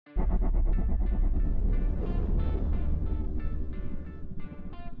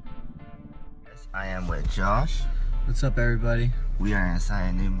I am with Josh. What's up, everybody? We are inside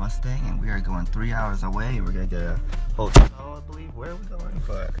a new Mustang and we are going 3 hours away. We're gonna get a hotel, I believe. Where are we going?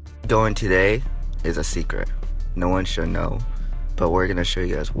 But going today is a secret. No one should know, but we're gonna show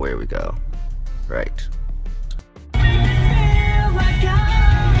you guys where we go. Right.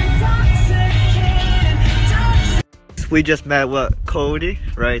 We just met with Cody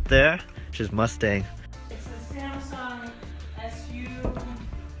right there. She's Mustang. It's the Samsung SU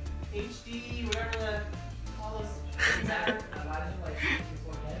HD, whatever all those things are.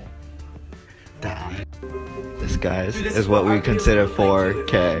 This, guys, is what we consider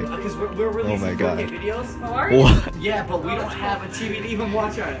 4K. Because we're releasing Oh my god. 4K videos. What? Yeah, but we don't have a TV to even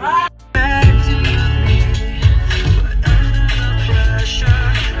watch on it.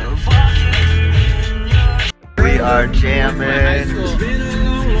 We are jamming.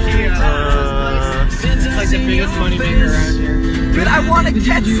 It's like the biggest money maker around here. But I want to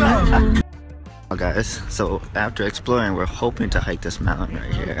get some! Oh guys, so after exploring, we're hoping to hike this mountain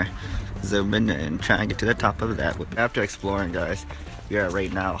right here. Zoom in and try and get to the top of that. After exploring, guys, we are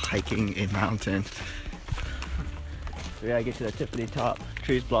right now hiking a mountain. We gotta get to the tippity top.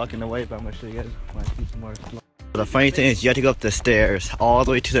 Trees blocking the way, but I'm gonna show you guys want to see some more. The funny thing is you have to go up the stairs all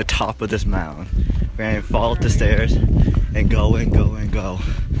the way to the top of this mountain. We're gonna fall up the stairs and go and go and go.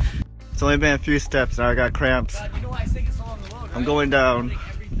 It's only been a few steps and I got cramps. I'm going down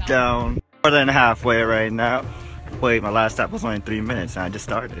more than halfway right now. Wait, my last step was only 3 minutes and I just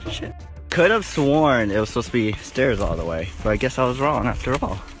started. Shit. Could have sworn it was supposed to be stairs all the way, but I guess I was wrong after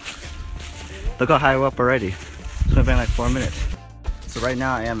all. Look how high we're up already. It's only been like 4 minutes. So right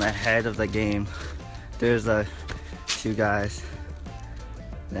now I am ahead of the game. There's two guys.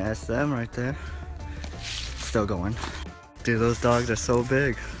 That's them right there. Still going. Dude, those dogs are so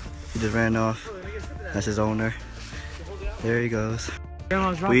big. He just ran off. That's his owner. There he goes.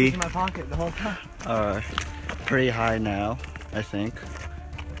 We in my pocket the whole time. are pretty high now, I think.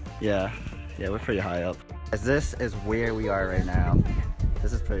 Yeah, we're pretty high up. This is where we are right now.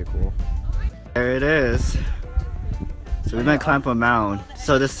 This is pretty cool. There it is. So we've been climbing a mountain.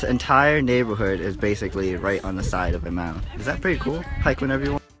 So this entire neighborhood is basically right on the side of a mountain. Is that pretty cool? Hike whenever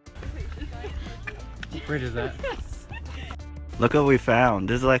you want. What bridge is that? Look what we found.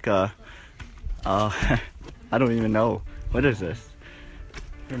 This is like a, I don't even know. What is this?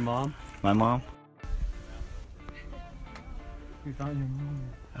 Your mom? My mom? We found your mom.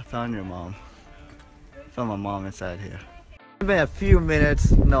 I found your mom. I found my mom inside here. It's been a few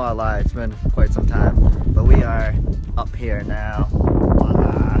minutes, no I lied, it's been quite some time. But we are up here now.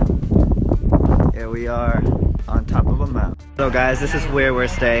 Voila. Here we are on top of a mountain. So guys, this is where we're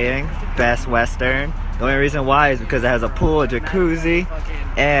staying. Best Western. The only reason why is because it has a pool, a jacuzzi,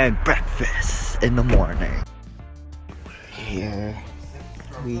 and breakfast in the morning. Here.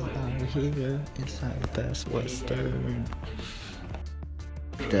 We are here inside Best Western.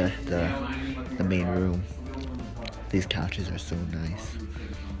 The main room. These couches are so nice.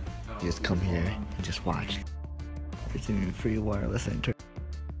 You just come here and just watch. It's even free wireless internet.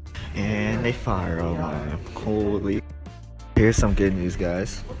 And a fire alarm. Holy. Here's some good news,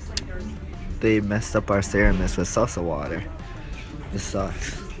 guys. They messed up our ceramics with salsa water. This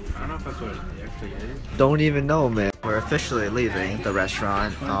sucks. I don't know if that's what it actually is. Don't even know, man. We're officially leaving the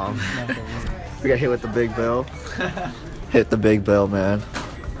restaurant. We got hit with the big bill. Hit the big bill, man.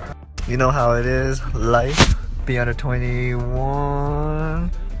 You know how it is, life. Be under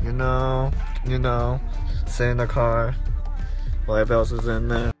 21, you know, sit in the car, whatever else is in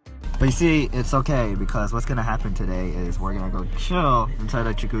there. But you see, it's okay because what's gonna happen today is we're gonna go chill inside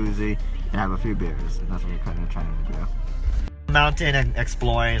the jacuzzi and have a few beers, and that's what we're kind of trying to do. Mountain and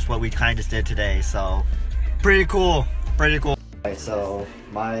exploring is what we kind of did today, so pretty cool, pretty cool. Alright, so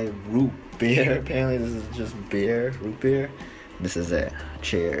my root beer, apparently this is just beer, root beer. This is it.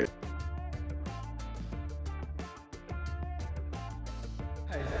 Cheers.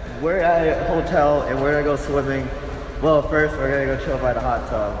 We're at a hotel and we're gonna go swimming. Well, first we're gonna go chill by the hot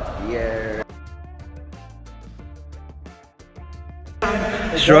tub. Yeah.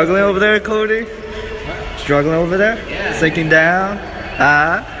 Struggling over there, Cody? Struggling over there? Yeah. Sinking down?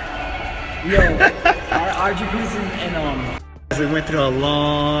 Yo, our jacuzzi and We went through a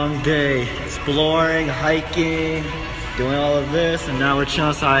long day exploring, hiking, doing all of this, and now we're chilling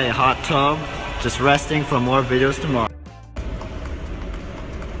outside a hot tub, just resting for more videos tomorrow.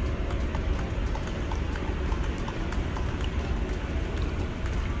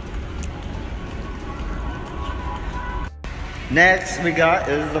 Next we got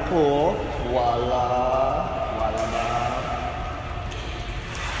is the pool. Voila. Voila.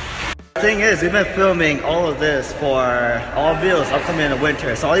 Thing is, we've been filming all of this for all videos upcoming in the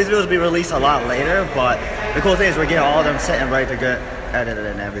winter. So all these videos will be released a lot later, but the cool thing is we're getting all of them set and ready to get edited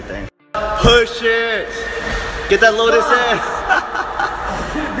and everything. Push it! Get that Lotus in!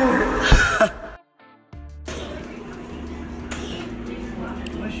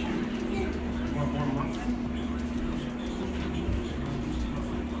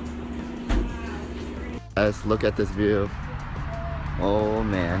 Guys, look at this view. Oh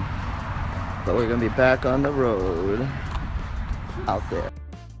man. But we're gonna be back on the road out there.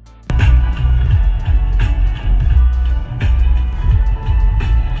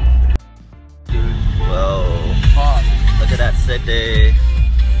 Whoa. Look at that city.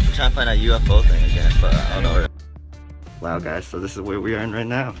 I'm trying to find that UFO thing again, but I don't know where. Wow guys, so this is where we are in right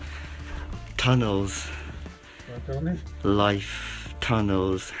now. Tunnels. Life,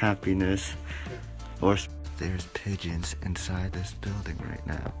 tunnels, happiness. Or there's pigeons inside this building right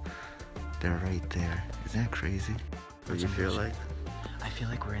now. They're right there. Isn't that crazy? What do you feel like? I feel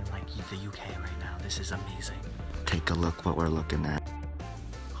like we're in like the UK right now. This is amazing. Take a look what we're looking at.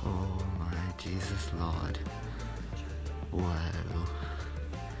 Oh my Jesus Lord. Wow.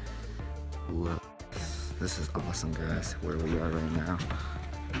 Whoa. This is awesome guys, where we are right now.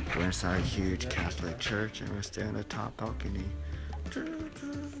 We're inside a huge Catholic church and we're standing on the top balcony.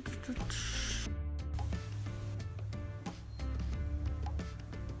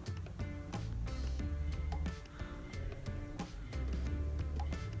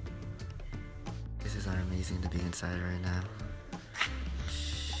 This is amazing to be inside right now.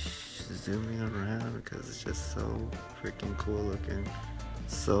 Zooming around because it's just so freaking cool looking.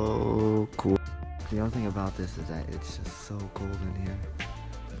 So cool. The only thing about this is that it's just so cold in here.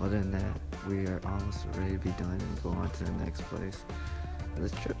 Other than that, we are almost ready to be done and go on to the next place.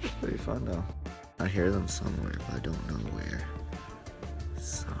 This trip is pretty fun though. I hear them somewhere, but I don't know where.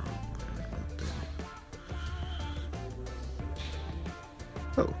 Somewhere up there.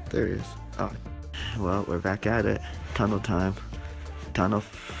 Oh, there he is. Oh. Well, we're back at it. Tunnel time. Tunnel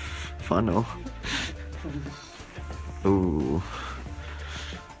funnel. Ooh.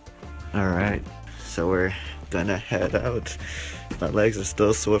 Alright. So we're gonna head out. My legs are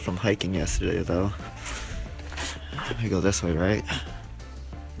still sore from hiking yesterday though. We go this way, right?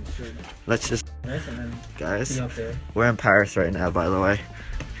 Let's just... Guys, we're in Paris right now, by the way.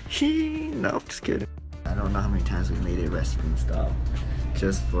 No, just kidding. I don't know how many times we made a restroom stop.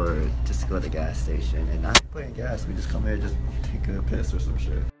 Just to go to the gas station and not putting gas. We just come here just taking a piss or some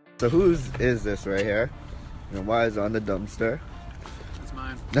shit. So whose is this right here? And why is it on the dumpster? It's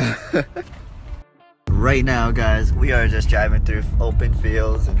mine. Right now guys, we are just driving through open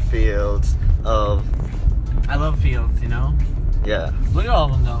fields and fields of... I love fields, you know? Yeah. Look at all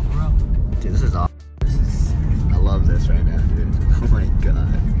of them though, bro. Dude, this is awesome. I love this right now, dude. Oh my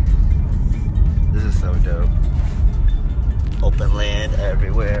god. This is so dope. Open land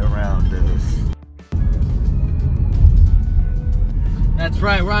everywhere around us. That's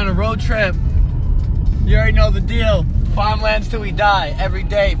right, we're on a road trip. You already know the deal. Farmlands till we die. Every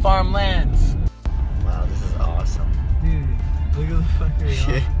day, farmlands. Wow, this is awesome. Dude, look at the fucking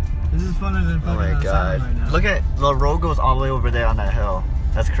Shit. This is funner than fucking Oh my god. right now. Look at the road goes all the way over there on that hill.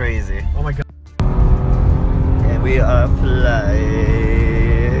 That's crazy. Oh my god. And we are flying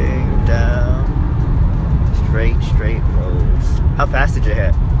down straight roads. How fast did you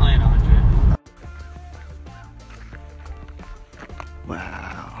hit? Only 100.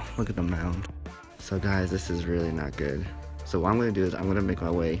 Wow, look at the mound. So guys, this is really not good. So what I'm gonna do is I'm gonna make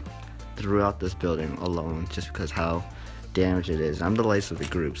my way throughout this building alone just because how damaged it is. I'm the least of the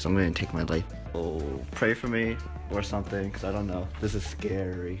group, so I'm gonna take my life. Oh, pray for me or something, because I don't know. This is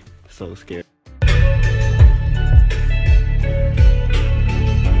scary, so scary.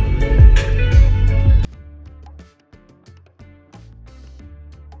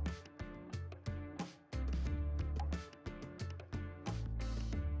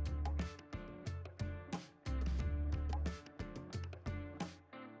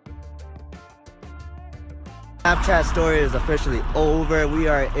 Snapchat story is officially over. We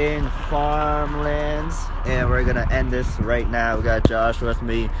are in farmlands and we're gonna end this right now. We got Josh with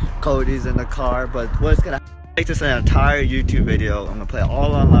me, Cody's in the car, but what's gonna make this an entire YouTube video. I'm gonna play it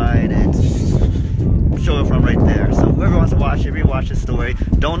all online and show it from right there. So whoever wants to watch it, rewatch the story.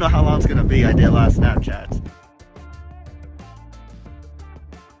 Don't know how long it's gonna be. I did a lot of Snapchats.